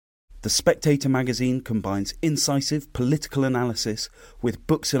The Spectator magazine combines incisive political analysis with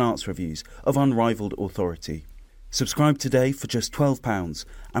books and arts reviews of unrivalled authority. Subscribe today for just £12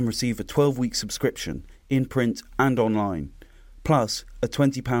 and receive a 12-week subscription in print and online, plus a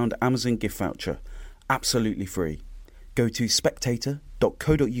 £20 Amazon gift voucher, absolutely free. Go to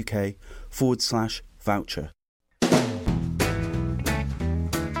spectator.co.uk/voucher.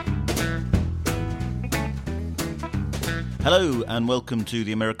 Hello and welcome to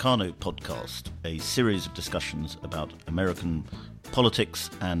the Americano podcast, a series of discussions about American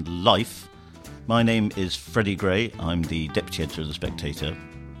politics and life. My name is Freddie Gray. I'm the deputy editor of The Spectator.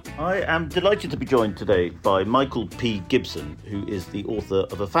 I am delighted to be joined today by Michael P. Gibson, who is the author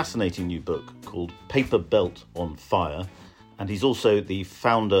of a fascinating new book called Paper Belt on Fire, and he's also the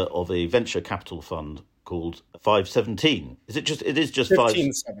founder of a venture capital fund called 517. It is just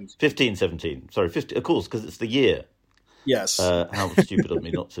 1517. Sorry, 50, of course, because it's the year. Yes. How stupid of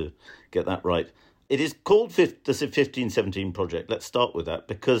me not to get that right. It is called the 1517 Project. Let's start with that,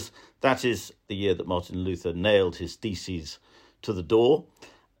 because that is the year that Martin Luther nailed his theses to the door.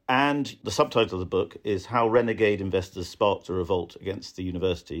 And the subtitle of the book is How Renegade Investors Sparked a Revolt Against the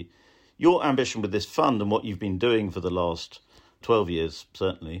University. Your ambition with this fund and what you've been doing for the last 12 years,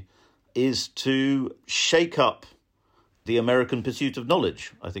 certainly, is to shake up the American pursuit of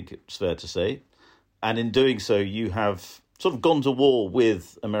knowledge, I think it's fair to say. And in doing so, you have sort of gone to war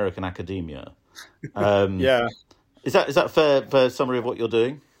with American academia. Yeah. Is that a fair summary of what you're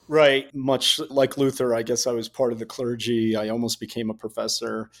doing? Right. Much like Luther, I guess I was part of the clergy. I almost became a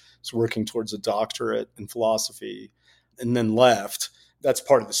professor. I was working towards a doctorate in philosophy and then left. That's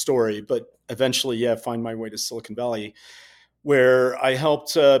part of the story. But eventually, find my way to Silicon Valley, where I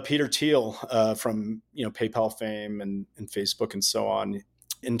helped Peter Thiel from PayPal fame and Facebook and so on.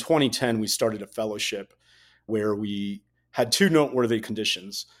 In 2010, we started a fellowship where we had two noteworthy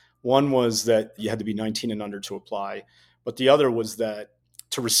conditions. One was that you had to be 19 and under to apply, but the other was that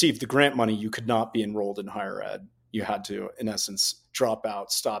to receive the grant money, you could not be enrolled in higher ed. You had to, in essence, drop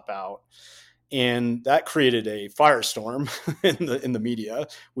out, stop out. And that created a firestorm in the media.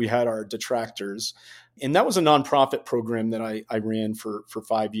 We had our detractors. And that was a nonprofit program that I ran for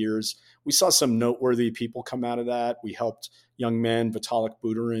 5 years. We saw some noteworthy people come out of that. We helped young men, Vitalik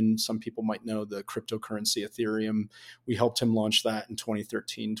Buterin, some people might know the cryptocurrency Ethereum. We helped him launch that in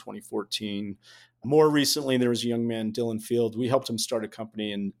 2013, 2014. More recently, there was a young man, Dylan Field. We helped him start a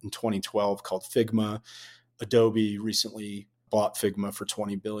company in 2012 called Figma. Adobe recently bought Figma for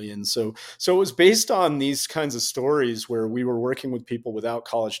 $20 billion. So it was based on these kinds of stories where we were working with people without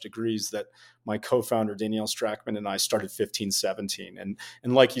college degrees that my co-founder, Danielle Strachman, and I started 1517. And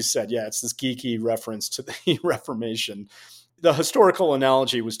like you said, it's this geeky reference to the Reformation. The historical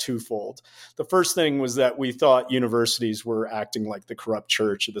analogy was twofold. The first thing was that we thought universities were acting like the corrupt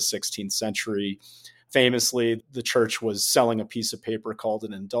church of the 16th century. Famously, the church was selling a piece of paper called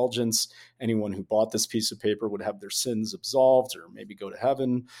an indulgence. Anyone who bought this piece of paper would have their sins absolved or maybe go to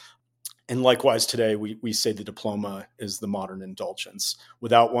heaven. And likewise, today, we say the diploma is the modern indulgence.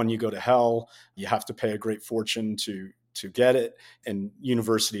 Without one, you go to hell. You have to pay a great fortune to get it. And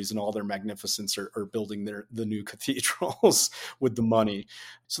universities and all their magnificence are building the new cathedrals with the money.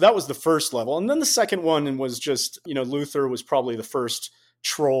 So that was the first level. And then the second one was just, Luther was probably the first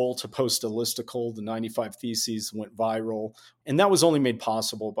troll to post a listicle. The 95 Theses went viral. And that was only made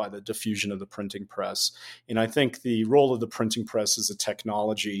possible by the diffusion of the printing press. And I think the role of the printing press as a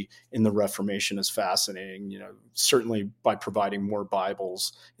technology in the Reformation is fascinating. Certainly by providing more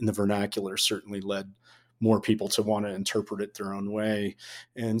Bibles in the vernacular certainly led more people to want to interpret it their own way.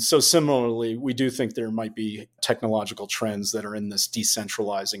 And so similarly, we do think there might be technological trends that are in this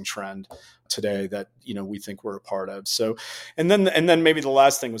decentralizing trend today that, we think we're a part of. So, and then maybe the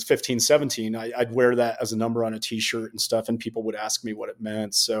last thing was 1517. I'd wear that as a number on a t-shirt and stuff, and people would ask me what it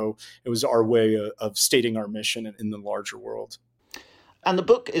meant. So it was our way of stating our mission in the larger world. And the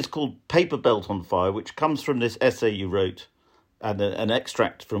book is called Paper Belt on Fire, which comes from this essay you wrote, and an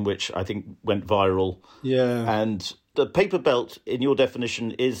extract from which I think went viral. Yeah. And the paper belt, in your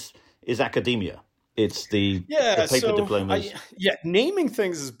definition, is academia. It's the paper diplomas. Naming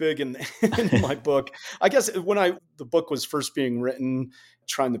things is big in my book. I guess when the book was first being written,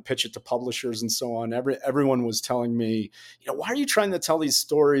 trying to pitch it to publishers and so on, everyone was telling me, why are you trying to tell these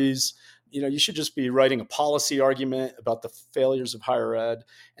stories? you should just be writing a policy argument about the failures of higher ed.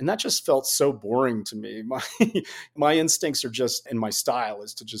 And that just felt so boring to me. My instincts are just, and my style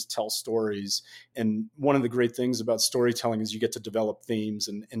is to just tell stories. And one of the great things about storytelling is you get to develop themes,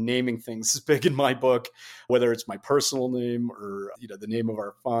 and naming things is big in my book, whether it's my personal name or, the name of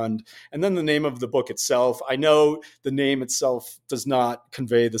our fund. And then the name of the book itself. I know the name itself does not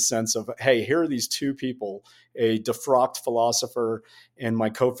convey the sense of, hey, here are these two people, a defrocked philosopher and my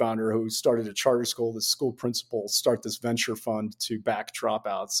co-founder who started a charter school, the school principal, start this venture fund to back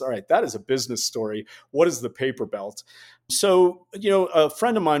dropouts. All right, that is a business story. What is the paper belt? So, a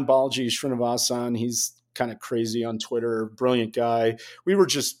friend of mine, Balaji Srinivasan, he's kind of crazy on Twitter, brilliant guy. We were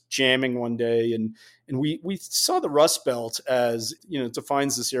just jamming one day and we saw the Rust Belt as, it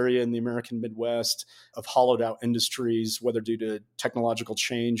defines this area in the American Midwest of hollowed out industries, whether due to technological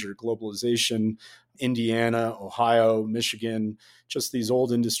change or globalization. Indiana, Ohio, Michigan, just these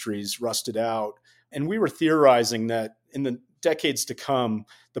old industries rusted out. And we were theorizing that in the decades to come,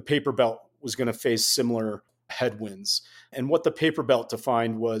 the paper belt was going to face similar headwinds. And what the paper belt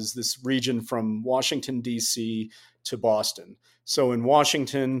defined was this region from Washington, D.C. to Boston. So in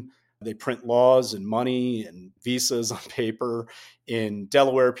Washington, they print laws and money and visas on paper. In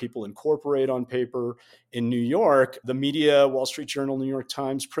Delaware, people incorporate on paper. In New York, the media, Wall Street Journal, New York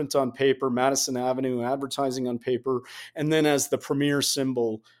Times, print on paper, Madison Avenue, advertising on paper. And then as the premier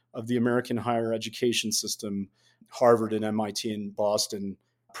symbol of the American higher education system, Harvard and MIT and Boston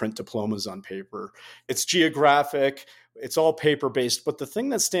print diplomas on paper. It's geographic. It's all paper-based. But the thing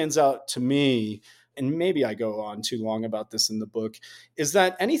that stands out to me, and maybe I go on too long about this in the book, is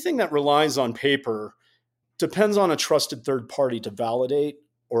that anything that relies on paper depends on a trusted third party to validate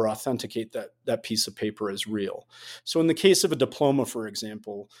or authenticate that piece of paper as real. So in the case of a diploma, for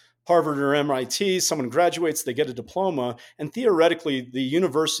example, Harvard or MIT, someone graduates, they get a diploma, and theoretically, the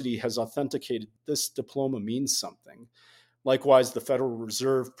university has authenticated this diploma means something. Likewise, the Federal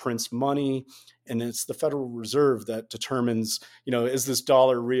Reserve prints money, and it's the Federal Reserve that determines, is this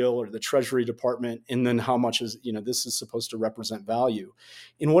dollar real, or the Treasury Department, and then how much is, this is supposed to represent value.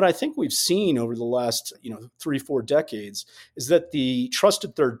 And what I think we've seen over the last, 3-4 decades is that the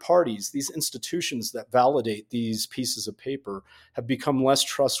trusted third parties, these institutions that validate these pieces of paper, have become less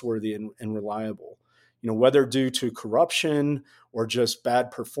trustworthy and reliable. Whether due to corruption or just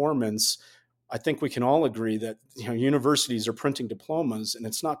bad performance, I think we can all agree that universities are printing diplomas, and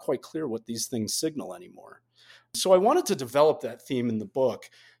it's not quite clear what these things signal anymore. So I wanted to develop that theme in the book.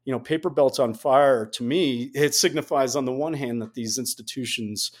 Paper belts on fire, to me, it signifies on the one hand that these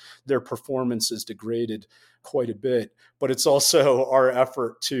institutions, their performance is degraded quite a bit, but it's also our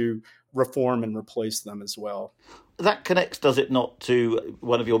effort to reform and replace them as well. That connects, does it not, to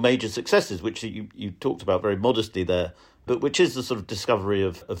one of your major successes, which you talked about very modestly there, but which is the sort of discovery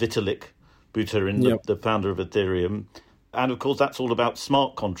of Vitalik Buterin, the founder of Ethereum. And of course, that's all about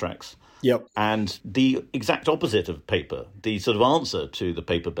smart contracts. Yep. And the exact opposite of paper, the sort of answer to the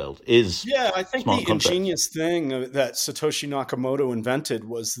paper belt is I think the ingenious thing that Satoshi Nakamoto invented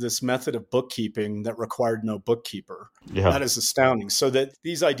was this method of bookkeeping that required no bookkeeper. Yeah. That is astounding. So that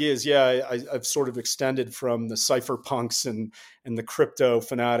these ideas, I've sort of extended from the cypherpunks and the crypto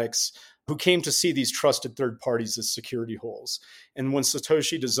fanatics who came to see these trusted third parties as security holes. And when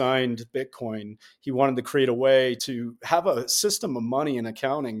Satoshi designed Bitcoin, he wanted to create a way to have a system of money and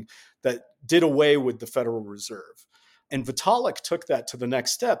accounting that did away with the Federal Reserve. And Vitalik took that to the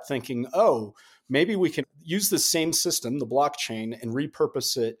next step, thinking, maybe we can use the same system, the blockchain, and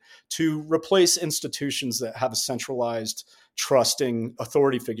repurpose it to replace institutions that have a centralized, trusting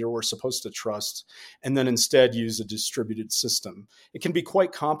authority figure we're supposed to trust, and then instead use a distributed system. It can be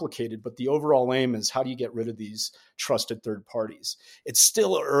quite complicated, but the overall aim is, how do you get rid of these trusted third parties? It's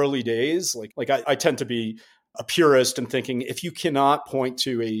still early days. Like I tend to be a purist in thinking, if you cannot point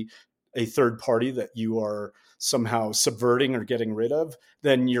to a third party that you are somehow subverting or getting rid of,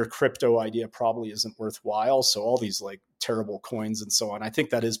 then your crypto idea probably isn't worthwhile. So all these terrible coins and so on, I think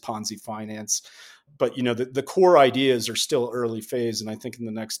that is Ponzi finance. But the core ideas are still early phase, and I think in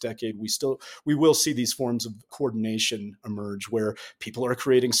the next decade we will see these forms of coordination emerge where people are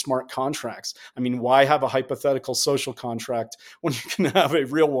creating smart contracts. I mean, why have a hypothetical social contract when you can have a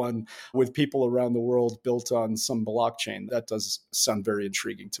real one with people around the world built on some blockchain? That does sound very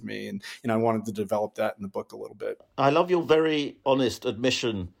intriguing to me, and I wanted to develop that in the book a little bit. I love your very honest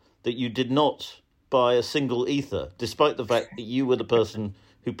admission that you did not buy a single ether, despite the fact that you were the person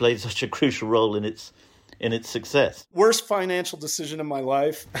who played such a crucial role in its success. Worst financial decision in my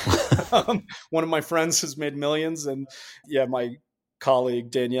life. One of my friends has made millions, and my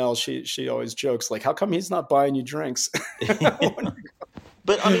colleague Danielle, she always jokes, how come he's not buying you drinks?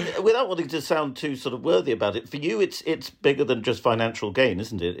 But I mean, without wanting to sound too sort of worthy about it, for you, it's bigger than just financial gain,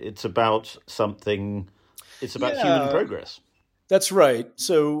 isn't it? It's about something. It's about human progress. That's right.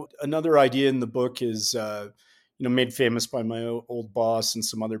 So another idea in the book is, made famous by my old boss and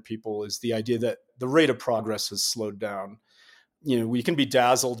some other people, is the idea that the rate of progress has slowed down. We can be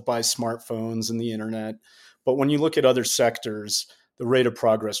dazzled by smartphones and the internet, but when you look at other sectors, the rate of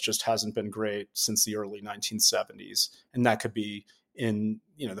progress just hasn't been great since the early 1970s. And that could be in,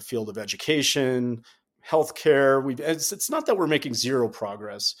 the field of education, healthcare. It's not that we're making zero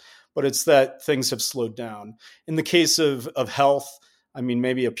progress, but it's that things have slowed down. In the case of health, I mean,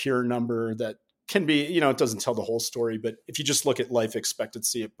 maybe a pure number that can be, it doesn't tell the whole story, but if you just look at life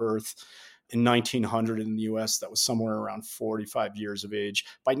expectancy at birth, in 1900 in the US, that was somewhere around 45 years of age.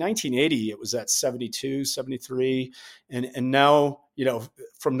 By 1980, it was at 72, 73. And now,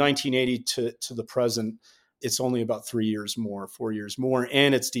 from 1980 to the present, it's only about 4 years more.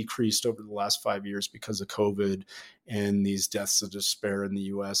 And it's decreased over the last 5 years because of COVID and these deaths of despair in the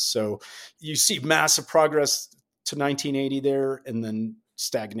US. So you see massive progress to 1980 there, and then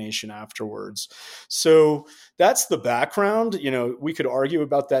stagnation afterwards. So that's the background. We could argue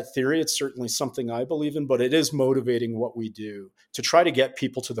about that theory. It's certainly something I believe in, but it is motivating what we do to try to get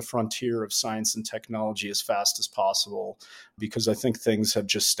people to the frontier of science and technology as fast as possible, because I think things have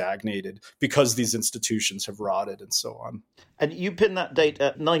just stagnated because these institutions have rotted and so on. And you pin that date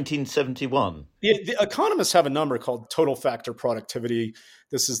at 1971. The economists have a number called total factor productivity.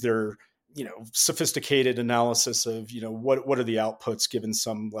 This is their sophisticated analysis of, what are the outputs given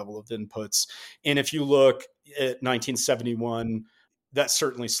some level of inputs. And if you look at 1971, that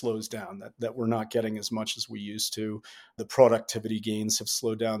certainly slows down, that we're not getting as much as we used to. The productivity gains have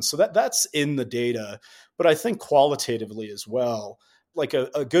slowed down. So that's in the data. But I think qualitatively as well, like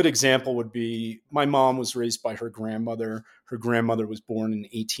a good example would be my mom was raised by her grandmother. Her grandmother was born in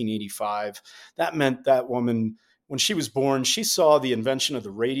 1885. That meant that woman, when she was born, she saw the invention of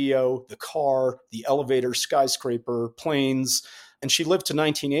the radio, the car, the elevator, skyscraper, planes, and she lived to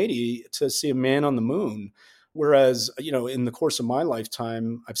 1980 to see a man on the moon. Whereas, in the course of my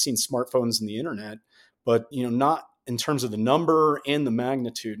lifetime, I've seen smartphones and the internet, but, not in terms of the number and the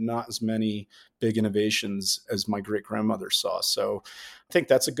magnitude, not as many big innovations as my great-grandmother saw. So I think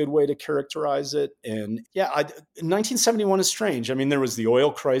that's a good way to characterize it. And 1971 is strange. I mean, there was the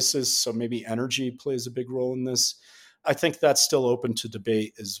oil crisis, so maybe energy plays a big role in this. I think that's still open to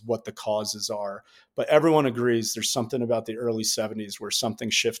debate is what the causes are. But everyone agrees there's something about the early 70s where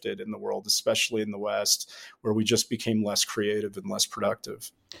something shifted in the world, especially in the West, where we just became less creative and less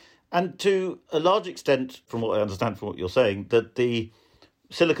productive. And to a large extent, from what I understand from what you're saying, that the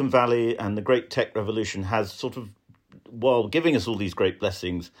Silicon Valley and the great tech revolution has sort of, while giving us all these great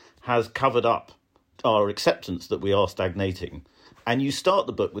blessings, has covered up our acceptance that we are stagnating. And you start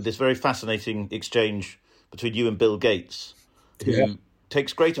the book with this very fascinating exchange between you and Bill Gates, who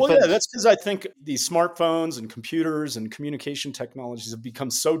takes great offense. Well, yeah, that's because I think these smartphones and computers and communication technologies have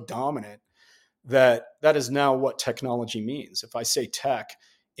become so dominant that is now what technology means. If I say tech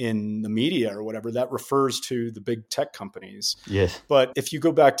in the media or whatever, that refers to the big tech companies. Yes. But if you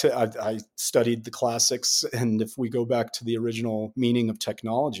go back to, I studied the classics, and if we go back to the original meaning of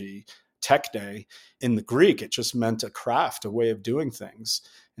technology, techne, in the Greek, it just meant a craft, a way of doing things.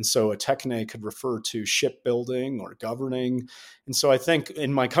 And so a techne could refer to shipbuilding or governing. And so I think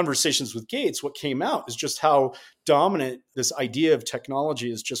in my conversations with Gates, what came out is just how dominant this idea of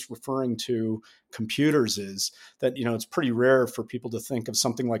technology is just referring to computers is, that, it's pretty rare for people to think of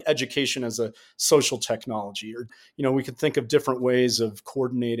something like education as a social technology, or, we could think of different ways of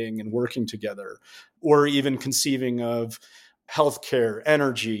coordinating and working together, or even conceiving of healthcare,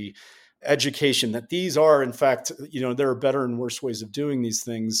 energy, education, that these are, in fact, there are better and worse ways of doing these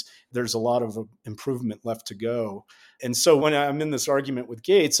things. There's a lot of improvement left to go. And so when I'm in this argument with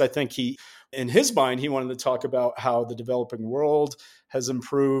Gates, I think in his mind, he wanted to talk about how the developing world has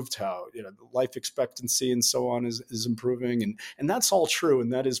improved, how life expectancy and so on is improving. And that's all true.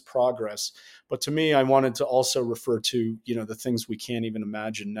 And that is progress. But to me, I wanted to also refer to, the things we can't even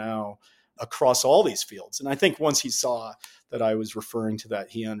imagine now across all these fields. And I think once he saw that I was referring to that,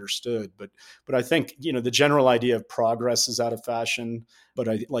 he understood. But I think, the general idea of progress is out of fashion, but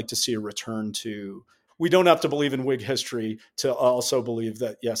I'd like to see a return to, we don't have to believe in Whig history to also believe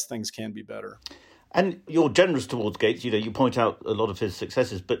that, yes, things can be better. And you're generous towards Gates. You point out a lot of his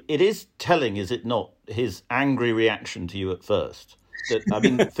successes, but it is telling, is it not, his angry reaction to you at first? That, I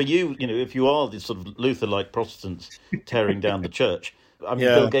mean, for you, if you are these sort of Luther-like Protestants tearing down the church, I mean,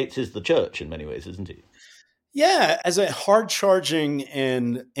 Bill Gates is the church in many ways, isn't he? Yeah, as a hard-charging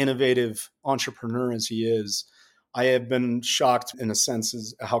and innovative entrepreneur as he is, I have been shocked in a sense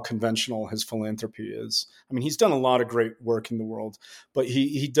as how conventional his philanthropy is. I mean, he's done a lot of great work in the world, but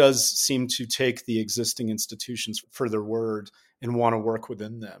he does seem to take the existing institutions for their word and want to work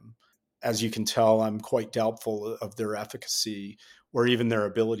within them. As you can tell, I'm quite doubtful of their efficacy or even their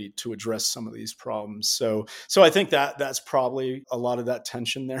ability to address some of these problems. So I think that's probably a lot of that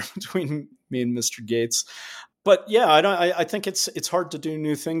tension there between me and Mr. Gates. But yeah, I think it's hard to do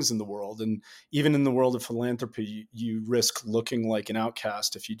new things in the world, and even in the world of philanthropy, you risk looking like an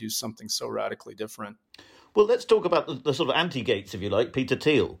outcast if you do something so radically different. Well, let's talk about the sort of anti-Gates, if you like, Peter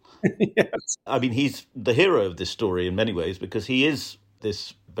Thiel. Yes. I mean, he's the hero of this story in many ways because he is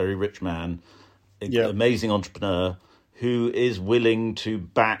this very rich man, amazing entrepreneur who is willing to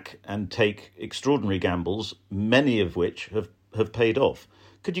back and take extraordinary gambles, many of which have paid off.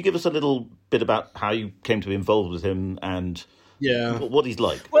 Could you give us a little bit about how you came to be involved with him and what he's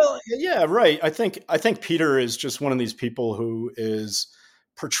like? Well, yeah, right. I think Peter is just one of these people who is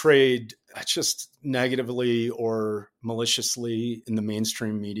portrayed just negatively or maliciously in the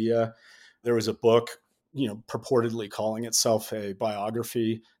mainstream media. There was a book, purportedly calling itself a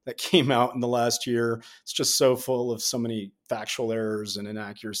biography that came out in the last year. It's just so full of so many factual errors and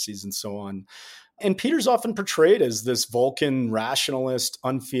inaccuracies and so on. And Peter's often portrayed as this Vulcan rationalist,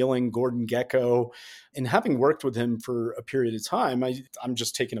 unfeeling Gordon Gekko. And having worked with him for a period of time, I'm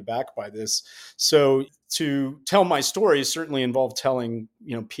just taken aback by this. So to tell my story certainly involved telling,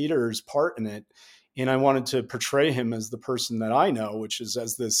 Peter's part in it. And I wanted to portray him as the person that I know, which is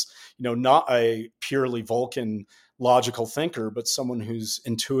as this, not a purely Vulcan logical thinker, but someone who's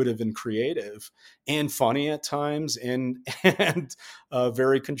intuitive and creative and funny at times and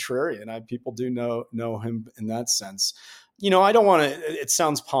very contrarian. People do know him in that sense. I don't want to, it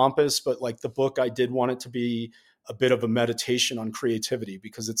sounds pompous, but like the book, I did want it to be a bit of a meditation on creativity,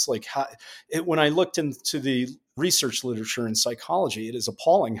 because it's like when I looked into the research literature in psychology, it is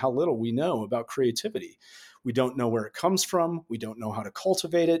appalling how little we know about creativity. We don't know where it comes from. We don't know how to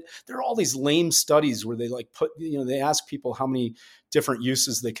cultivate it. There are all these lame studies where they they ask people how many different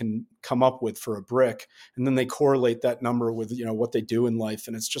uses they can come up with for a brick. And then they correlate that number with, what they do in life.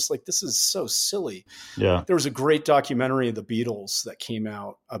 And it's just like, this is so silly. Yeah. There was a great documentary of the Beatles that came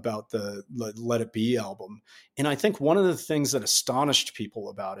out about the Let It Be album. And I think one of the things that astonished people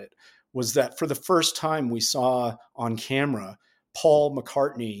about it was that for the first time we saw on camera Paul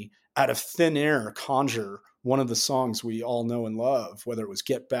McCartney out of thin air conjure one of the songs we all know and love, whether it was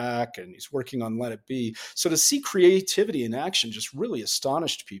Get Back, and he's working on Let It Be. So to see creativity in action just really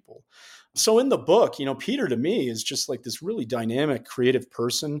astonished people. So in the book, Peter to me is just like this really dynamic, creative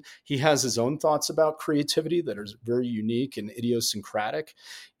person. He has his own thoughts about creativity that are very unique and idiosyncratic.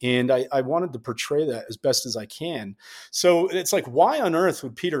 And I wanted to portray that as best as I can. So it's like, why on earth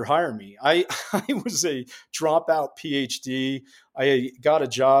would Peter hire me? I was a dropout PhD. I got a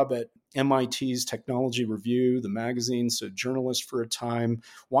job at MIT's Technology Review, the magazine, so journalist for a time.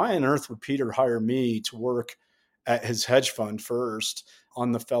 Why on earth would Peter hire me to work at his hedge fund first,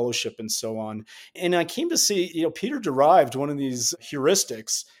 on the fellowship and so on? And I came to see, Peter derived one of these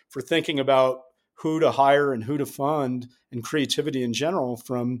heuristics for thinking about who to hire and who to fund and creativity in general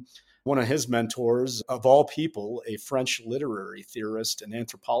from one of his mentors, of all people, a French literary theorist and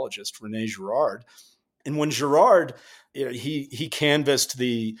anthropologist, René Girard. And when Girard, he canvassed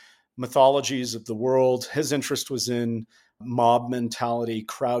the mythologies of the world, his interest was in mob mentality,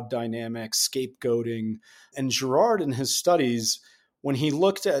 crowd dynamics, scapegoating. And Girard, in his studies, when he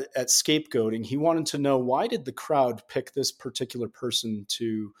looked at scapegoating, he wanted to know, why did the crowd pick this particular person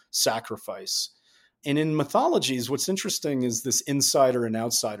to sacrifice? And in mythologies, what's interesting is this insider and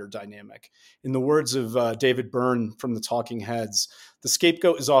outsider dynamic. In the words of David Byrne from the Talking Heads, the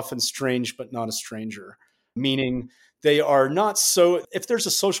scapegoat is often strange, but not a stranger, meaning they are not so, if there's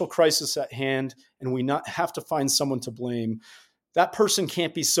a social crisis at hand and we not have to find someone to blame, that person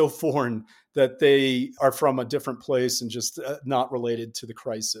can't be so foreign that they are from a different place and just not related to the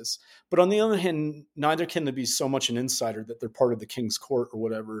crisis. But on the other hand, neither can they be so much an insider that they're part of the king's court or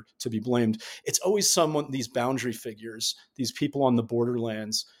whatever to be blamed. It's always someone, these boundary figures, these people on the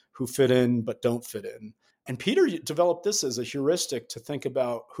borderlands who fit in but don't fit in. And Peter developed this as a heuristic to think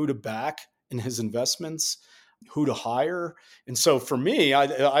about who to back in his investments, who to hire. And so for me,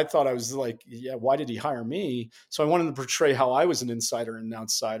 I thought, I was like, yeah, why did he hire me? So I wanted to portray how I was an insider and an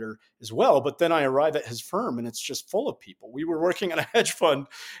outsider as well. But then I arrive at his firm and it's just full of people. We were working at a hedge fund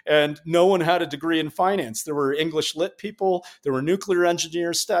and no one had a degree in finance. There were English lit people, there were nuclear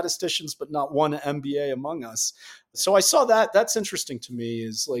engineers, statisticians, but not one MBA among us. So I saw that. That's interesting to me,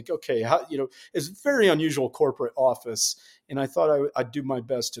 is like, okay, how, it's a very unusual corporate office. And I thought I'd do my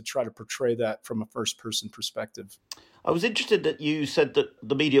best to try to portray that from a first person perspective. I was interested that you said that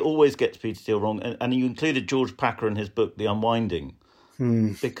the media always gets Peter Thiel wrong, and you included George Packer in his book, The Unwinding,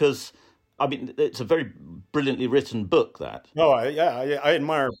 because, I mean, it's a very brilliantly written book, that. Oh, I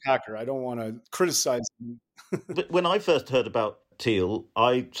admire Packer. I don't want to criticize him. But when I first heard about Thiel,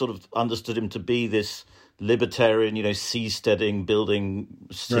 I sort of understood him to be this libertarian, seasteading, building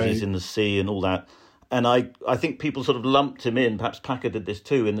cities in the sea and all that. And I think people sort of lumped him in, perhaps Packer did this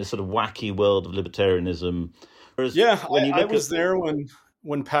too, in this sort of wacky world of libertarianism. Whereas I was there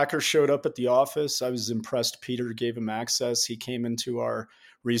when Packer showed up at the office. I was impressed. Peter gave him access. He came into our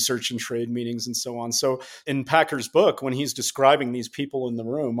research and trade meetings and so on. So in Packer's book, when he's describing these people in the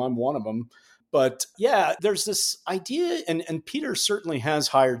room, I'm one of them. But yeah, there's this idea, and Peter certainly has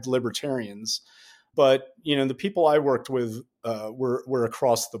hired libertarians, but the people I worked with were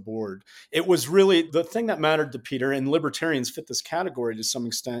across the board. It was really the thing that mattered to Peter, and libertarians fit this category to some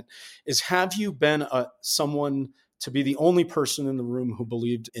extent, is have you been someone to be the only person in the room who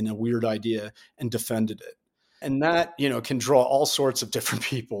believed in a weird idea and defended it? And that, can draw all sorts of different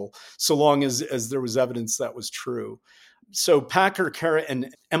people, so long as there was evidence that was true. So Packer, Kara,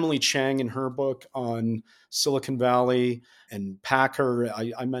 and Emily Chang in her book on Silicon Valley, and Packer,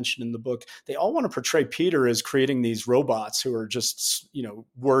 I mentioned in the book, they all want to portray Peter as creating these robots who are just,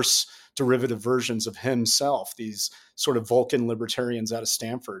 worse derivative versions of himself, these sort of Vulcan libertarians out of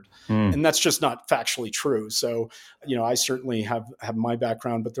Stanford. And that's just not factually true. So, I certainly have my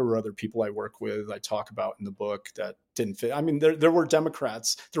background, but there were other people I work with, I talk about in the book, that didn't fit. I mean, there were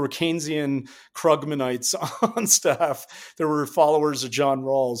Democrats, there were Keynesian Krugmanites on staff, there were followers of John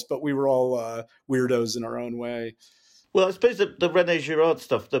Rawls, but we were all weirdos in our own way. Well, I suppose the René Girard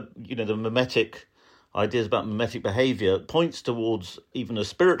stuff, the mimetic ideas about mimetic behavior, points towards even a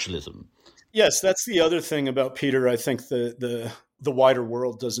spiritualism. Yes, that's the other thing about Peter, I think the wider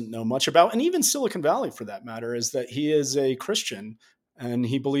world doesn't know much about, and even Silicon Valley for that matter, is that he is a Christian and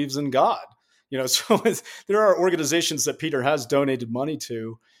he believes in God. So there are organizations that Peter has donated money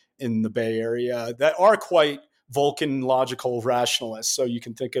to in the Bay Area that are quite Vulcan logical rationalists. So you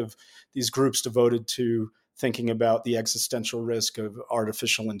can think of these groups devoted to thinking about the existential risk of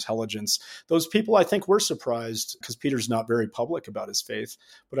artificial intelligence. Those people, I think, were surprised, because Peter's not very public about his faith,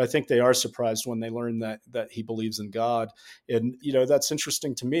 but I think they are surprised when they learn that he believes in God. And, that's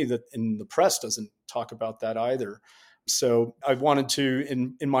interesting to me, that in the press doesn't talk about that either. So I wanted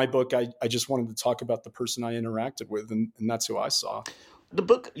to, in my book, I just wanted to talk about the person I interacted with, and that's who I saw. The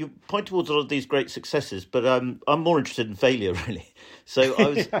book, you point towards a lot of these great successes, but I'm more interested in failure, really. So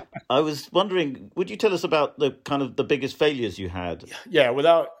I was wondering, would you tell us about the kind of the biggest failures you had? Yeah,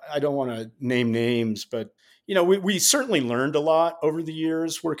 I don't want to name names, but we certainly learned a lot over the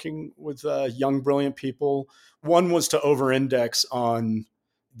years working with young, brilliant people. One was to over-index on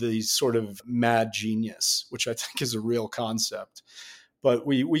the sort of mad genius, which I think is a real concept. But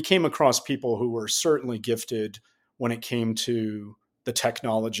we came across people who were certainly gifted when it came to the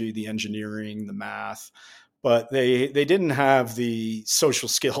technology, the engineering, the math, but they didn't have the social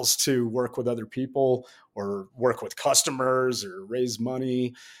skills to work with other people or work with customers or raise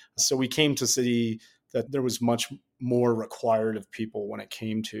money. So we came to see that there was much more required of people when it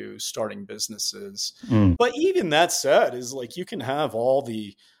came to starting businesses. But even that said, is like, you can have all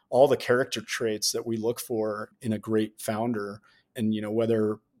the character traits that we look for in a great founder, and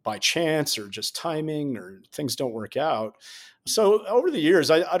whether by chance or just timing or things don't work out. So over the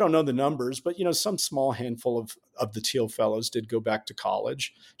years, I don't know the numbers, but some small handful of the Thiel fellows did go back to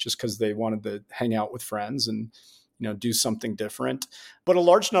college just because they wanted to hang out with friends and do something different. But a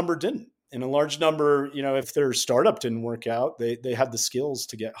large number didn't. And a large number, if their startup didn't work out, they had the skills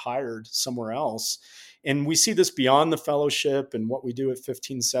to get hired somewhere else. And we see this beyond the fellowship and what we do at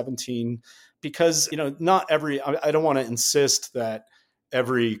 1517, because, not every, I don't want to insist that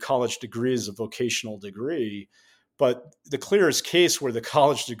every college degree is a vocational degree, but the clearest case where the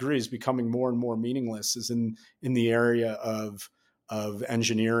college degree is becoming more and more meaningless is in the area of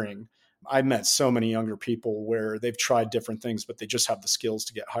engineering. I met so many younger people where they've tried different things, but they just have the skills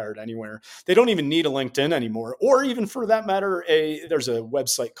to get hired anywhere. They don't even need a LinkedIn anymore, or even for that matter, there's a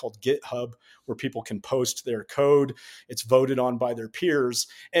website called GitHub where people can post their code. It's voted on by their peers.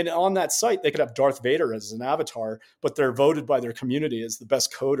 And on that site, they could have Darth Vader as an avatar, but they're voted by their community as the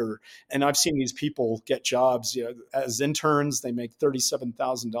best coder. And I've seen these people get jobs, as interns. They make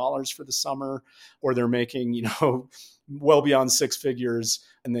 $37,000 for the summer, or they're making, well beyond six figures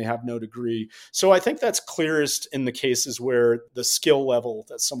and they have no degree. So I think that's clearest in the cases where the skill level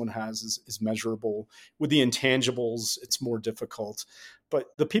that someone has is measurable. With the intangibles, it's more difficult. But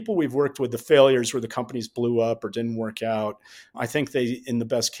the people we've worked with, the failures where the companies blew up or didn't work out, I think they, in the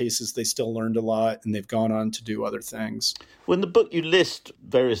best cases, they still learned a lot and they've gone on to do other things. Well, in the book, you list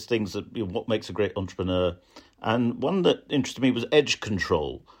various things that what makes a great entrepreneur. And one that interested me was edge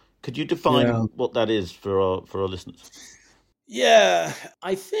control. Could you define what that is for our listeners? Yeah,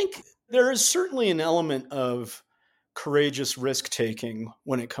 I think there is certainly an element of courageous risk taking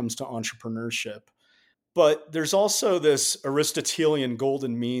when it comes to entrepreneurship. But there's also this Aristotelian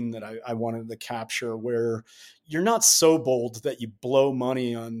golden mean that I wanted to capture, where you're not so bold that you blow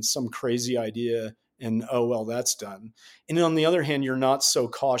money on some crazy idea and, oh, well, that's done. And on the other hand, you're not so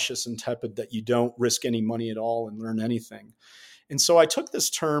cautious and tepid that you don't risk any money at all and learn anything. And so I took this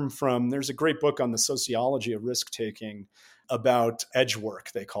term from, there's a great book on the sociology of risk taking about edge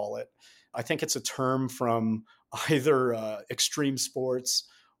work, they call it. I think it's a term from either extreme sports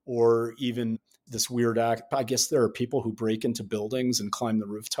or even this weird act. I guess there are people who break into buildings and climb the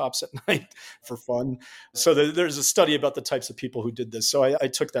rooftops at night for fun. So there's a study about the types of people who did this. So I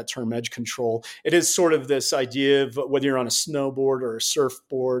took that term edge control. It is sort of this idea of whether you're on a snowboard or a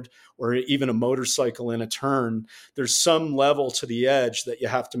surfboard or even a motorcycle in a turn, there's some level to the edge that you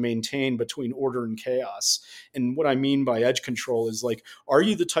have to maintain between order and chaos. And what I mean by edge control is like, are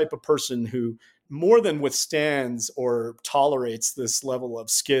you the type of person who more than withstands or tolerates this level of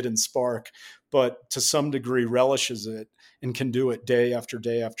skid and spark, but to some degree relishes it and can do it day after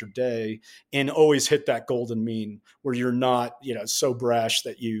day after day and always hit that golden mean where you're not, so brash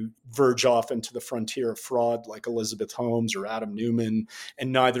that you verge off into the frontier of fraud like Elizabeth Holmes or Adam Newman,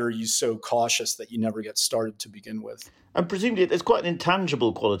 and neither are you so cautious that you never get started to begin with. And presumably there's quite an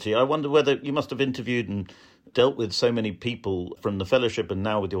intangible quality. I wonder whether you must have interviewed and dealt with so many people from the fellowship and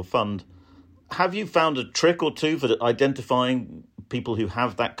now with your fund. Have you found a trick or two for identifying people who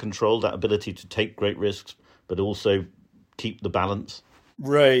have that control, that ability to take great risks, but also keep the balance?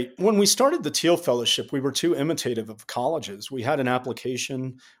 Right. When we started the Thiel Fellowship, we were too imitative of colleges. We had an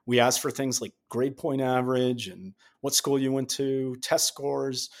application. We asked for things like grade point average and what school you went to, test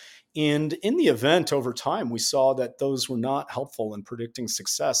scores. And in the event over time, we saw that those were not helpful in predicting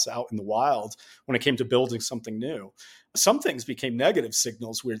success out in the wild when it came to building something new. Some things became negative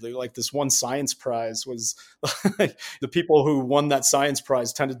signals, weirdly, like this one science prize was the people who won that science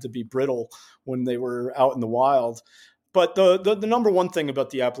prize tended to be brittle when they were out in the wild. But the number one thing about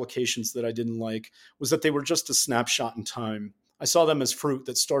the applications that I didn't like was that they were just a snapshot in time. I saw them as fruit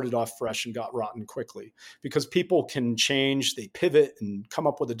that started off fresh and got rotten quickly because people can change, they pivot and come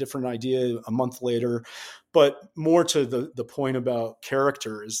up with a different idea a month later. But more to the point about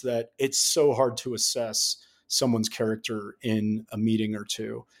character is that it's so hard to assess someone's character in a meeting or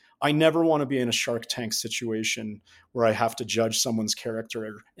two. I never want to be in a Shark Tank situation where I have to judge someone's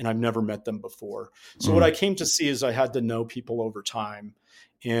character and I've never met them before. So what I came to see is I had to know people over time.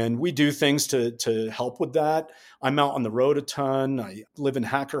 And we do things to help with that. I'm out on the road a ton. I live in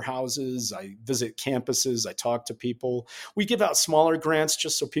hacker houses. I visit campuses. I talk to people. We give out smaller grants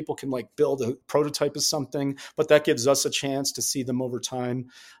just so people can build a prototype of something, but that gives us a chance to see them over time.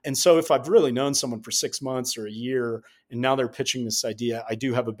 And so if I've really known someone for 6 months or a year, and now they're pitching this idea, I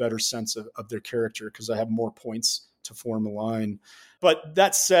do have a better sense of their character because I have more points to form a line. But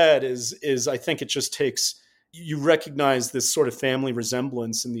that said, is I think it just takes, you recognize this sort of family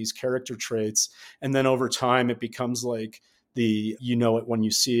resemblance in these character traits. And then over time, it becomes like the, it when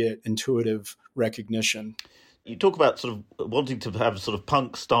you see it, intuitive recognition. You talk about sort of wanting to have sort of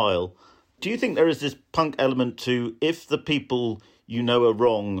punk style. Do you think there is this punk element to, if the people you know are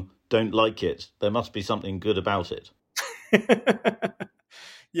wrong don't like it, there must be something good about it?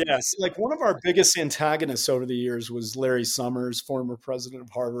 Yes. One of our biggest antagonists over the years was Larry Summers, former president of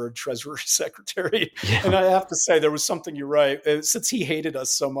Harvard, Treasury Secretary. Yeah. And I have to say, there was something, you're right, since he hated us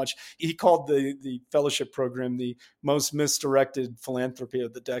so much, he called the fellowship program the most misdirected philanthropy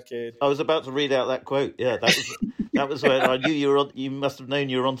of the decade. I was about to read out that quote. Yeah, that was when I knew you must have known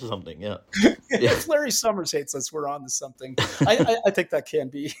you were onto something. Yeah. If Larry Summers hates us, we're on to something. I think that can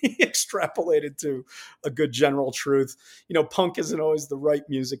be extrapolated to a good general truth. Punk isn't always the right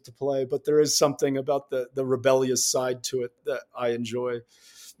music to play, but there is something about the rebellious side to it that I enjoy.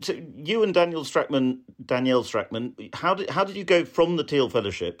 So you and Danielle Strachman, how did you go from the Thiel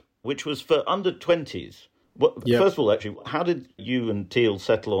Fellowship, which was for under 20s? First of all, actually, how did you and Thiel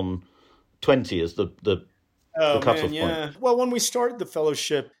settle on 20 as the cutoff point? Well, when we started the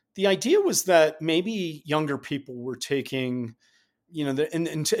fellowship, the idea was that maybe younger people were taking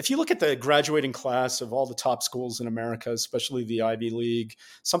And if you look at the graduating class of all the top schools in America, especially the Ivy League,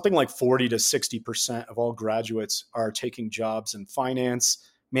 something like 40 to 60% of all graduates are taking jobs in finance,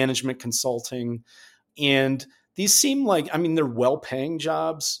 management consulting. And these seem like, they're well-paying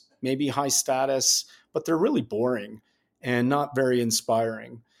jobs, maybe high status, but they're really boring and not very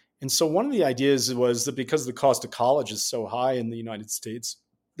inspiring. And so one of the ideas was that because the cost of college is so high in the United States,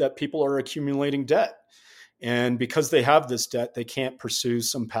 that people are accumulating debt. And because they have this debt, they can't pursue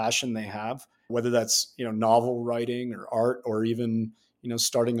some passion they have, whether that's, novel writing or art or even,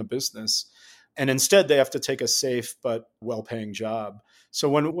 starting a business. And instead, they have to take a safe but well-paying job. So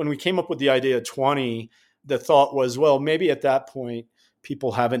when we came up with the idea of 20, the thought was, well, maybe at that point,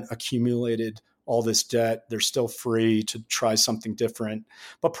 people haven't accumulated all this debt. They're still free to try something different.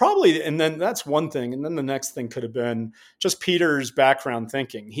 But probably, and then that's one thing. And then the next thing could have been just Peter's background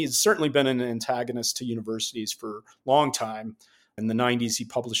thinking. He's certainly been an antagonist to universities for a long time. In the 90s, he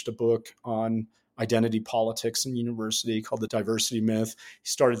published a book on identity politics in university called The Diversity Myth. He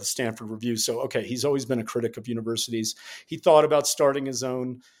started the Stanford Review. So, he's always been a critic of universities. He thought about starting his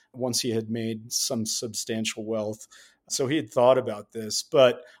own once he had made some substantial wealth. So he had thought about this.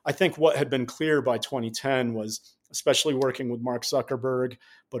 But I think what had been clear by 2010 was, especially working with Mark Zuckerberg,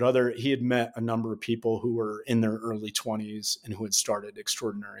 but he had met a number of people who were in their early 20s and who had started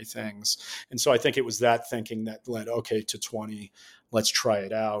extraordinary things. And so I think it was that thinking that led, to 20, let's try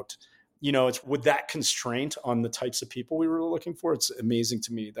it out. It's with that constraint on the types of people we were looking for, it's amazing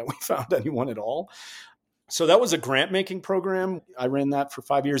to me that we found anyone at all. So that was a grant-making program. I ran that for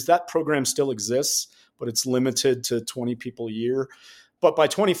 5 years. That program still exists, but it's limited to 20 people a year. But by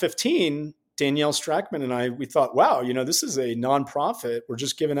 2015, Danielle Strackman and we thought, wow, this is a nonprofit. We're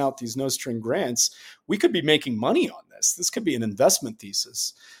just giving out these no-string grants. We could be making money on this. This could be an investment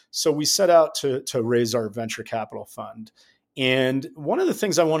thesis. So we set out to raise our venture capital fund. And one of the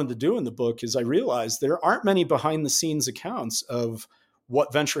things I wanted to do in the book is I realized there aren't many behind-the-scenes accounts of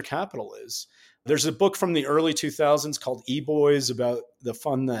what venture capital is. There's a book from the early 2000s called E-Boys about the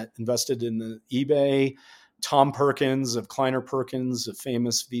fund that invested in the eBay. Tom Perkins of Kleiner Perkins, a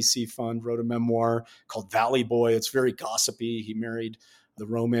famous VC fund, wrote a memoir called Valley Boy. It's very gossipy. He married the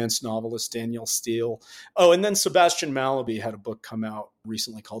romance novelist Danielle Steele. Oh, and then Sebastian Mallaby had a book come out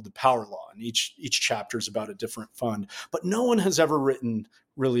recently called The Power Law, and each chapter is about a different fund. But no one has ever written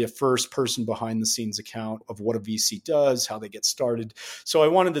really a first-person behind-the-scenes account of what a VC does, how they get started. So I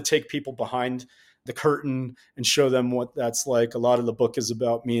wanted to take people behind the curtain and show them what that's like. A lot of the book is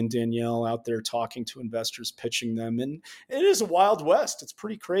about me and Danielle out there talking to investors, pitching them. And it is a wild west. It's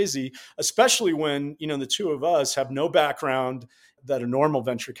pretty crazy, especially when, the two of us have no background that a normal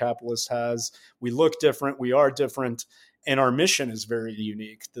venture capitalist has. We look different. We are different. And our mission is very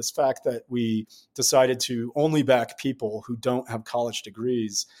unique. This fact that we decided to only back people who don't have college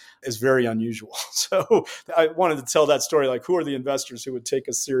degrees is very unusual. So I wanted to tell that story, like who are the investors who would take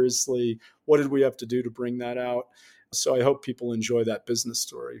us seriously? What did we have to do to bring that out? So I hope people enjoy that business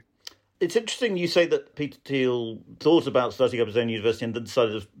story. It's interesting you say that Peter Thiel thought about starting up his own university and then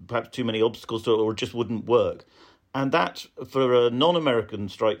decided there's perhaps too many obstacles to it or it just wouldn't work. And that, for a non-American,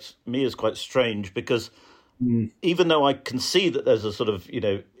 strikes me as quite strange because even though I can see that there's a sort of,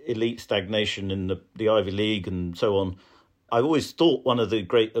 elite stagnation in the Ivy League and so on, I've always thought one of the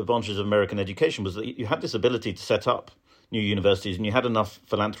great advantages of American education was that you had this ability to set up new universities and you had enough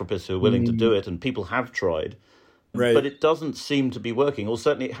philanthropists who are willing to do it, and people have tried. Right. But it doesn't seem to be working, or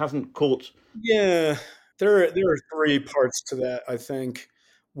certainly it hasn't caught. Yeah, there are three parts to that, I think.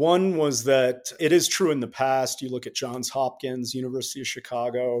 One was that it is true in the past. You look at Johns Hopkins, University of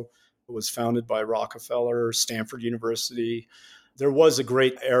Chicago. It was founded by Rockefeller, Stanford University. There was a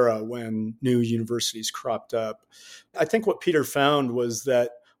great era when new universities cropped up. I think what Peter found was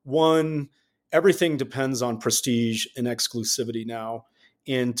that, one, everything depends on prestige and exclusivity now.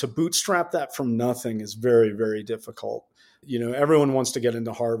 And to bootstrap that from nothing is very, very difficult. Everyone wants to get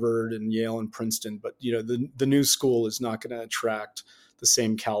into Harvard and Yale and Princeton, but, the new school is not going to attract the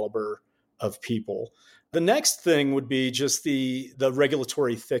same caliber of people. The next thing would be just the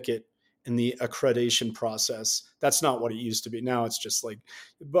regulatory thicket in the accreditation process. That's not what it used to be. Now it's just like,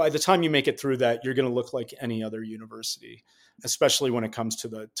 by the time you make it through that, you're going to look like any other university, especially when it comes to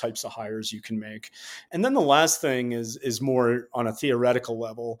the types of hires you can make. And then the last thing is more on a theoretical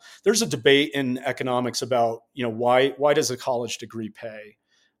level. There's a debate in economics about, why does a college degree pay?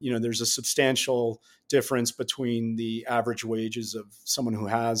 There's a substantial difference between the average wages of someone who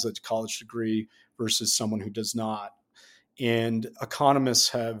has a college degree versus someone who does not. And economists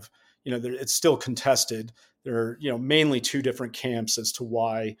have it's still contested. There are, mainly two different camps as to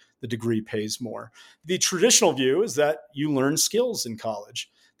why the degree pays more. The traditional view is that you learn skills in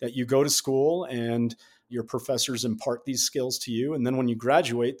college, that you go to school and your professors impart these skills to you. And then when you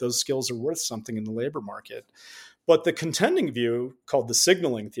graduate, those skills are worth something in the labor market. But the contending view, called the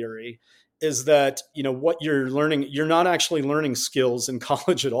signaling theory, is that, what you're learning, you're not actually learning skills in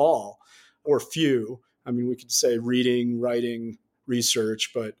college at all, or few. I mean, we could say reading, writing,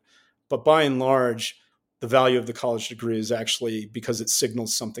 research, but by and large, the value of the college degree is actually because it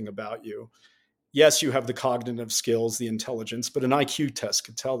signals something about you. Yes, you have the cognitive skills, the intelligence, but an IQ test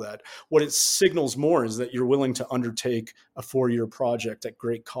could tell that. What it signals more is that you're willing to undertake a 4-year project at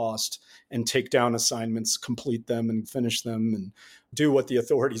great cost and take down assignments, complete them and finish them and do what the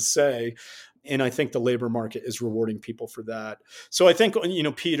authorities say. And I think the labor market is rewarding people for that. So I think,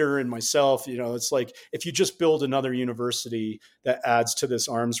 Peter and myself, it's like if you just build another university that adds to this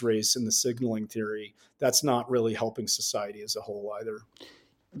arms race in the signaling theory, that's not really helping society as a whole either.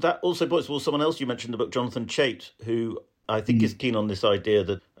 That also points to someone else you mentioned, the book, Jonathan Chait, who I think is keen on this idea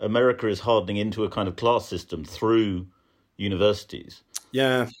that America is hardening into a kind of class system through universities.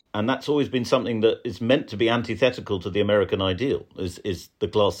 Yeah. And that's always been something that is meant to be antithetical to the American ideal, is the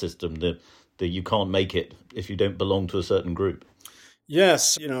class system, the you can't make it if you don't belong to a certain group.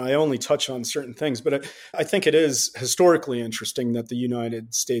 Yes, I only touch on certain things, but I think it is historically interesting that the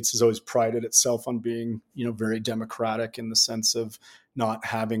United States has always prided itself on being, very democratic in the sense of not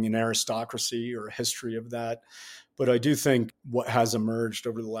having an aristocracy or a history of that. But I do think what has emerged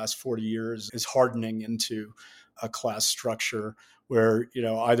over the last 40 years is hardening into a class structure where,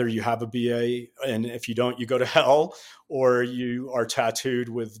 either you have a BA and if you don't, you go to hell, or you are tattooed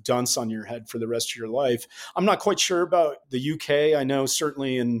with dunce on your head for the rest of your life. I'm not quite sure about the UK. I know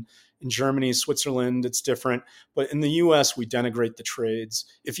certainly in Germany, Switzerland, it's different. But in the US, we denigrate the trades.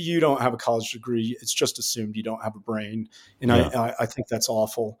 If you don't have a college degree, it's just assumed you don't have a brain. And yeah. I think that's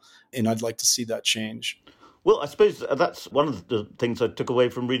awful. And I'd like to see that change. Well, I suppose that's one of the things I took away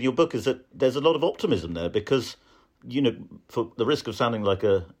from reading your book, is that there's a lot of optimism there because, for the risk of sounding like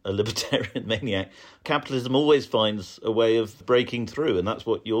a libertarian maniac, capitalism always finds a way of breaking through. And that's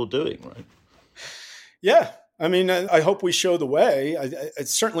what you're doing, right? Yeah. I mean, I hope we show the way.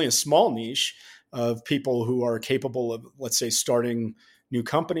 It's certainly a small niche of people who are capable of, let's say, starting new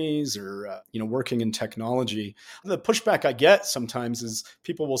companies or, working in technology. The pushback I get sometimes is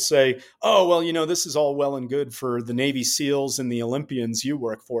people will say, oh, well, this is all well and good for the Navy SEALs and the Olympians you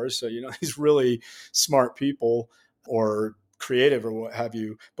work for. So, these really smart people or creative or what have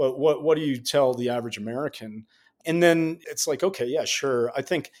you. But what do you tell the average American? And then it's like, okay, yeah, sure. I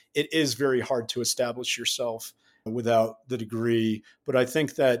think it is very hard to establish yourself without the degree, but I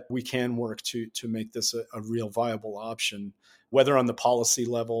think that we can work to make this a real viable option, whether on the policy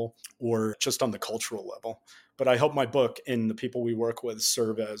level or just on the cultural level. But I hope my book and the people we work with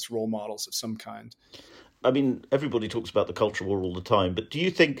serve as role models of some kind. I mean, everybody talks about the culture war all the time, but do you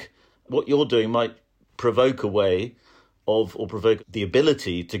think what you're doing might provoke a way of, or provoke the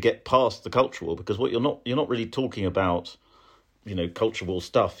ability to get past the culture war? Because what you're not really talking about, culture war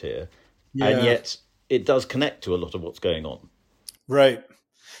stuff here, yeah. And yet it does connect to a lot of what's going on. Right.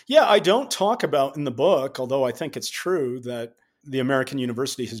 Yeah, I don't talk about in the book, although I think it's true that the American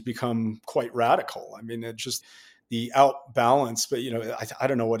university has become quite radical. I mean, it's just the outbalance, but, I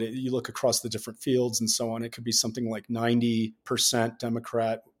don't know what you look across the different fields and so on. It could be something like 90%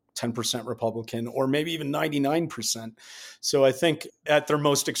 Democrat, 10% Republican, or maybe even 99%. So I think at their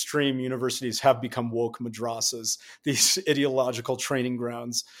most extreme, universities have become woke madrasas, these ideological training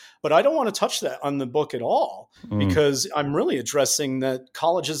grounds. But I don't want to touch that on the book at all, because I'm really addressing that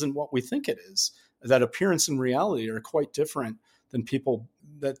college isn't what we think it is, that appearance and reality are quite different than people,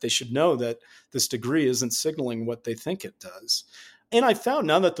 that they should know that this degree isn't signaling what they think it does. And I found,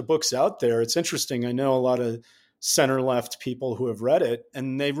 now that the book's out there, it's interesting. I know a lot of center-left people who have read it,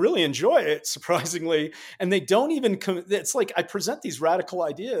 and they really enjoy it, surprisingly. And they don't even it's like I present these radical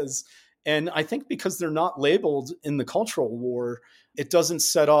ideas, and I think because they're not labeled in the cultural war, it doesn't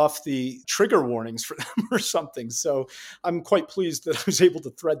set off the trigger warnings for them or something. So I'm quite pleased that I was able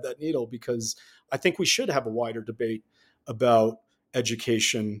to thread that needle, because I think we should have a wider debate about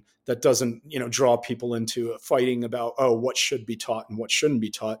education that doesn't, draw people into fighting about, what should be taught and what shouldn't be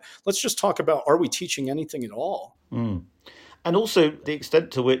taught. Let's just talk about, are we teaching anything at all? Mm. And also the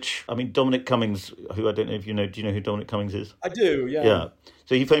extent to which, Dominic Cummings, who I don't know if do you know who Dominic Cummings is? I do, yeah. Yeah.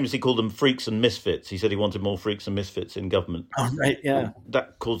 So he famously called them freaks and misfits. He said he wanted more freaks and misfits in government. Oh, right, yeah.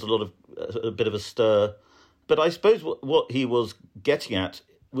 That caused a bit of a stir. But I suppose what he was getting at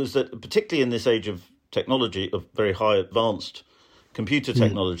was that, particularly in this age of technology, of very high advanced computer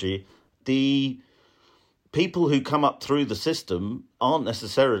technology, the people who come up through the system aren't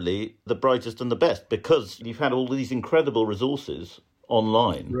necessarily the brightest and the best, because you've had all these incredible resources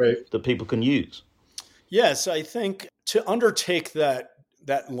online that people can use. Yes, I think to undertake that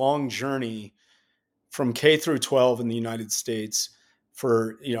long journey from K through 12 in the United States,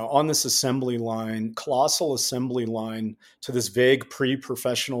 for, on this assembly line, colossal assembly line, to this vague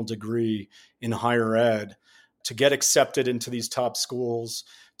pre-professional degree in higher ed, to get accepted into these top schools,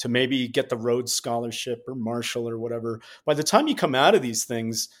 to maybe get the Rhodes Scholarship or Marshall or whatever. By the time you come out of these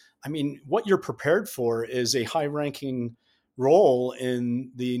things, I mean, what you're prepared for is a high-ranking role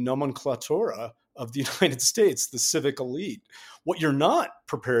in the nomenclatura of the United States, the civic elite. What you're not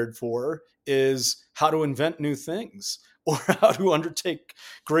prepared for is how to invent new things or how to undertake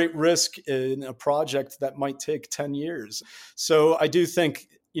great risk in a project that might take 10 years. So I do think,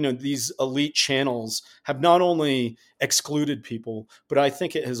 these elite channels have not only excluded people, but I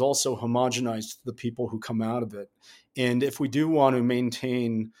think it has also homogenized the people who come out of it. And if we do want to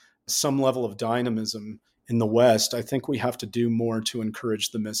maintain some level of dynamism in the West, I think we have to do more to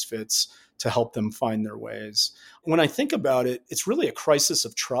encourage the misfits, to help them find their ways. When I think about it, it's really a crisis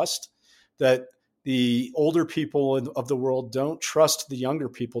of trust, that the older people of the world don't trust the younger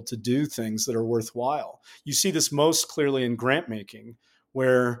people to do things that are worthwhile. You see this most clearly in grant making,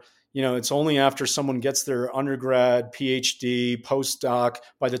 where it's only after someone gets their undergrad, PhD, postdoc,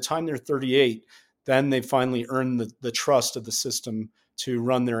 by the time they're 38, then they finally earn the trust of the system to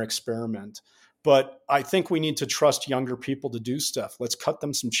run their experiment. But I think we need to trust younger people to do stuff. Let's cut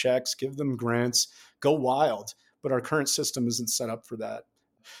them some checks, give them grants, go wild. But our current system isn't set up for that.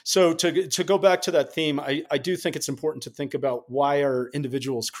 So to go back to that theme, I do think it's important to think about why are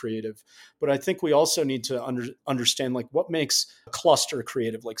individuals creative. But I think we also need to understand what makes a cluster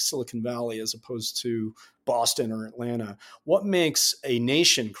creative, like Silicon Valley, as opposed to Boston or Atlanta. What makes a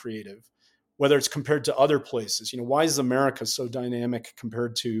nation creative, whether it's compared to other places? Why is America so dynamic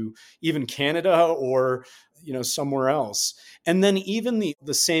compared to even Canada or, somewhere else? And then even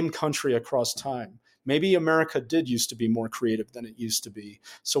the same country across time. Maybe America did used to be more creative than it used to be.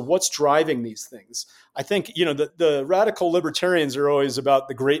 So what's driving these things? I think, the radical libertarians are always about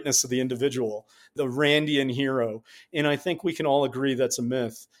the greatness of the individual, the Randian hero. And I think we can all agree that's a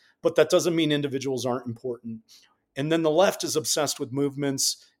myth, but that doesn't mean individuals aren't important. And then the left is obsessed with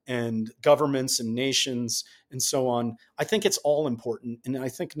movements and governments and nations and so on. I think it's all important. And I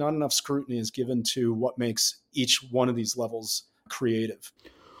think not enough scrutiny is given to what makes each one of these levels creative.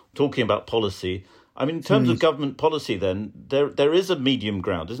 Talking about policy, I mean, in terms of government policy, then, there is a medium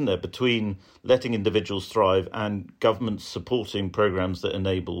ground, isn't there, between letting individuals thrive and governments supporting programs that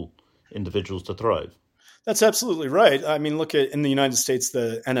enable individuals to thrive? That's absolutely right. I mean, look at, in the United States,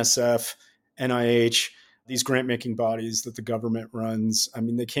 the NSF, NIH, these grant-making bodies that the government runs. I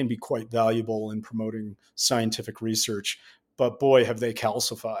mean, they can be quite valuable in promoting scientific research, but boy, have they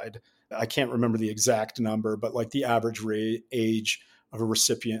calcified. I can't remember the exact number, but the average age of a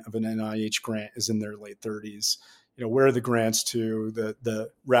recipient of an NIH grant is in their late 30s. Where are the grants to the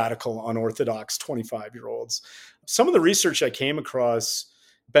radical, unorthodox 25-year-olds? Some of the research I came across,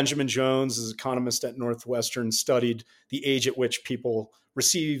 Benjamin Jones, as economist at Northwestern, studied the age at which people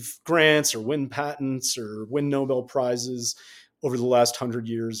receive grants or win patents or win Nobel Prizes over the last 100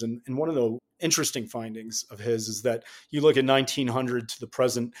 years. And one of the interesting findings of his is that you look at 1900 to the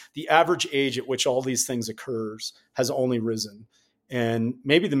present, the average age at which all these things occurs has only risen. And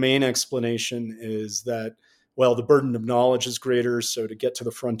maybe the main explanation is that, well, the burden of knowledge is greater. So to get to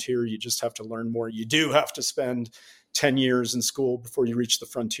the frontier, you just have to learn more. You do have to spend 10 years in school before you reach the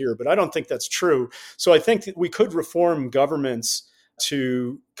frontier. But I don't think that's true. So I think that we could reform governments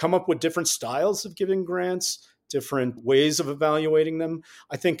to come up with different styles of giving grants, different ways of evaluating them.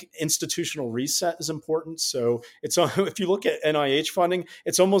 I think institutional reset is important. So if you look at NIH funding,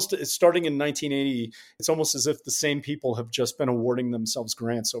 it's starting in 1980. It's almost as if the same people have just been awarding themselves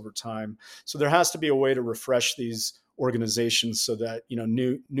grants over time. So there has to be a way to refresh these organizations so that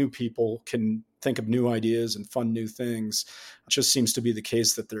new people can think of new ideas and fund new things. It just seems to be the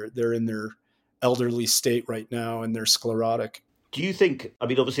case that they're in their elderly state right now and they're sclerotic. Do you think, I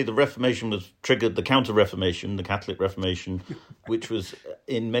mean, obviously the Reformation was triggered, the Counter-Reformation, the Catholic Reformation, which was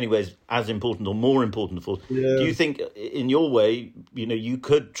in many ways as important or more important for. Yeah. Do you think in your way, you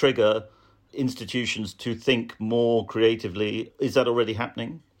could trigger institutions to think more creatively? Is that already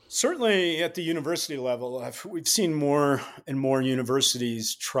happening? Certainly at the university level, we've seen more and more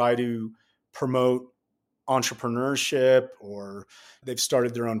universities try to promote entrepreneurship, or they've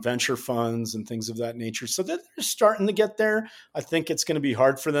started their own venture funds and things of that nature. So they're starting to get there. I think it's going to be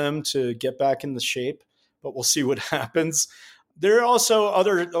hard for them to get back into shape, but we'll see what happens. There are also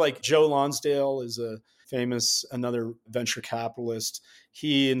other, like Joe Lonsdale is another venture capitalist.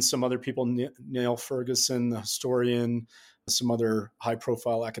 He and some other people, Neil Ferguson, the historian, some other high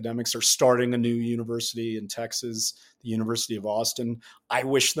profile academics are starting a new university in Texas, the University of Austin. I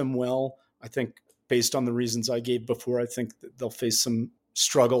wish them well. I think based on the reasons I gave before, I think that they'll face some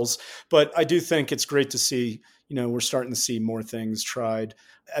struggles, but I do think it's great to see, we're starting to see more things tried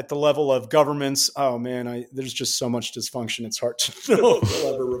at the level of governments. Oh man, there's just so much dysfunction. It's hard to know if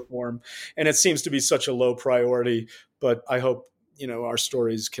they'll ever reform. And it seems to be such a low priority, but I hope, our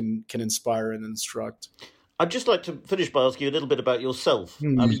stories can inspire and instruct. I'd just like to finish by asking you a little bit about yourself. I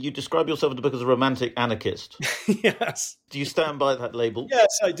mean, you describe yourself in the book as a romantic anarchist. Yes. Do you stand by that label?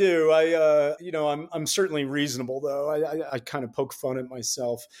 Yes, I do. I'm certainly reasonable, though. I kind of poke fun at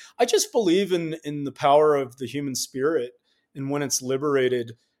myself. I just believe in the power of the human spirit, and when it's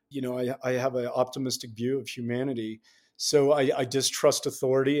liberated, I have an optimistic view of humanity. So I distrust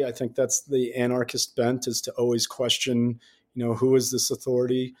authority. I think that's the anarchist bent, is to always question, who is this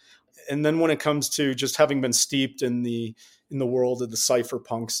authority? And then when it comes to just having been steeped in the world of the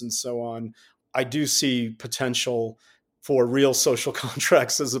cypherpunks and so on, I do see potential for real social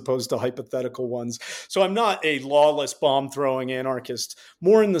contracts as opposed to hypothetical ones. So I'm not a lawless bomb-throwing anarchist,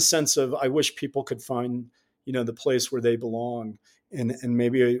 more in the sense of I wish people could find, the place where they belong. And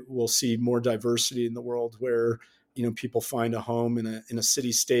maybe we'll see more diversity in the world where, people find a home in a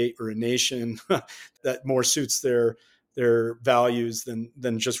city state or a nation that more suits their values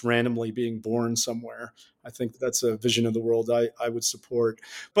than just randomly being born somewhere. I think that's a vision of the world I would support.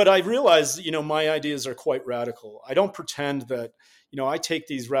 But I realize, my ideas are quite radical. I don't pretend that, I take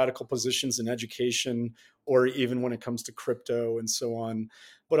these radical positions in education or even when it comes to crypto and so on.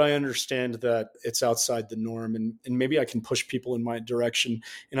 But I understand that it's outside the norm, and maybe I can push people in my direction.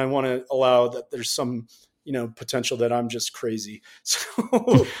 And I want to allow that there's some potential that I'm just crazy.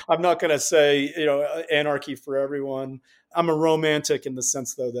 So I'm not going to say, anarchy for everyone. I'm a romantic in the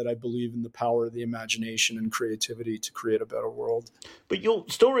sense, though, that I believe in the power of the imagination and creativity to create a better world. But your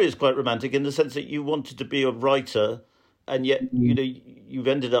story is quite romantic in the sense that you wanted to be a writer, and yet, you've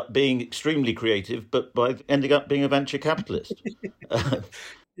ended up being extremely creative, but by ending up being a venture capitalist.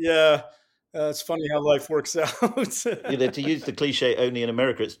 Yeah. It's funny how life works out. To use the cliche only in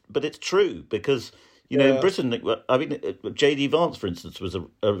America, but it's true because, in Britain, I mean, J.D. Vance, for instance, was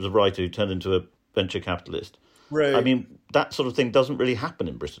a writer who turned into a venture capitalist. Right. I mean, that sort of thing doesn't really happen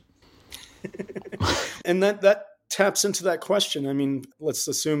in Britain. And that taps into that question. I mean, let's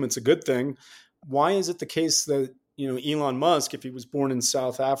assume it's a good thing. Why is it the case that, Elon Musk, if he was born in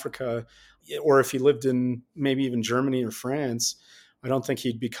South Africa, or if he lived in maybe even Germany or France, I don't think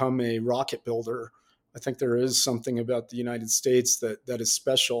he'd become a rocket builder. I think there is something about the United States that is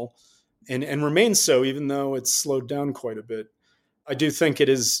special and remains so, even though it's slowed down quite a bit. I do think it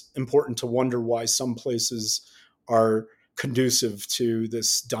is important to wonder why some places are conducive to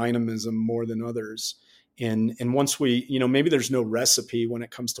this dynamism more than others. And once we, maybe there's no recipe when it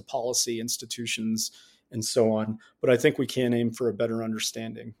comes to policy, institutions, and so on, but I think we can aim for a better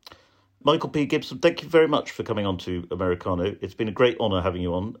understanding. Michael P. Gibson, thank you very much for coming on to Americano. It's been a great honour having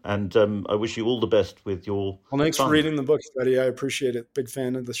you on, and I wish you all the best with your Well, thanks fun. for reading the book, Freddie. I appreciate it. Big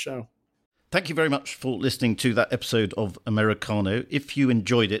fan of the show. Thank you very much for listening to that episode of Americano. If you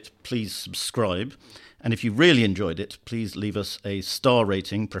enjoyed it, please subscribe. And if you really enjoyed it, please leave us a star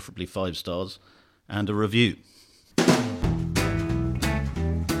rating, preferably 5 stars, and a review.